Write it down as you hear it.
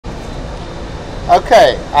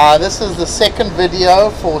Okay, this is the second video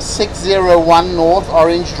for 601 North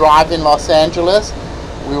Orange Drive in Los Angeles.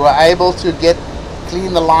 We were able to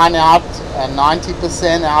clean the line out,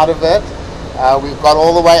 90% out of it. We've got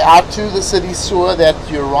all the way out to the city sewer that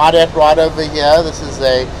you're right over here.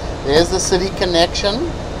 There's the city connection,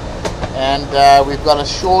 and we've got a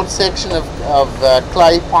short section of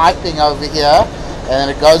clay piping over here, and then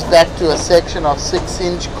it goes back to a section of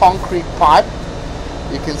 6-inch concrete pipe.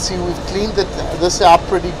 You can see we've cleaned this out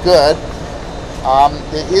pretty good.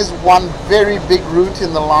 There is one very big root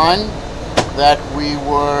in the line that we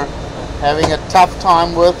were having a tough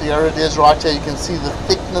time with. Here it is right here. You can see the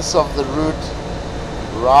thickness of the root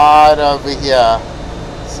right over here.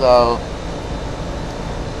 So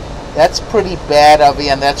that's pretty bad over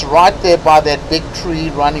here, and that's right there by that big tree,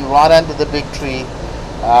 running right under the big tree.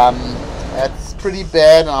 That's pretty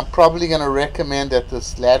bad, and I'm probably going to recommend that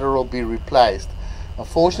this lateral be replaced.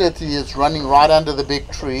 Unfortunately, it's running right under the big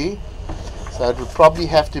tree, so it would probably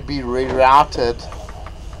have to be rerouted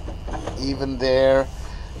even there.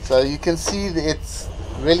 So you can see that it's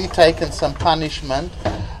really taken some punishment,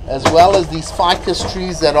 as well as these ficus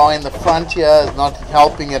trees that are in the front here is not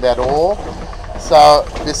helping it at all. So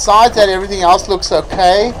besides that, everything else looks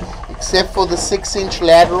okay, except for the 6-inch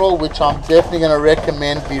lateral, which I'm definitely going to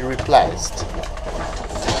recommend be replaced.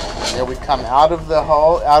 Here we come out of the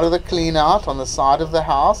hole, out of the clean out on the side of the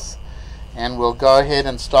house, and we'll go ahead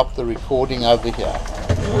and stop the recording over here.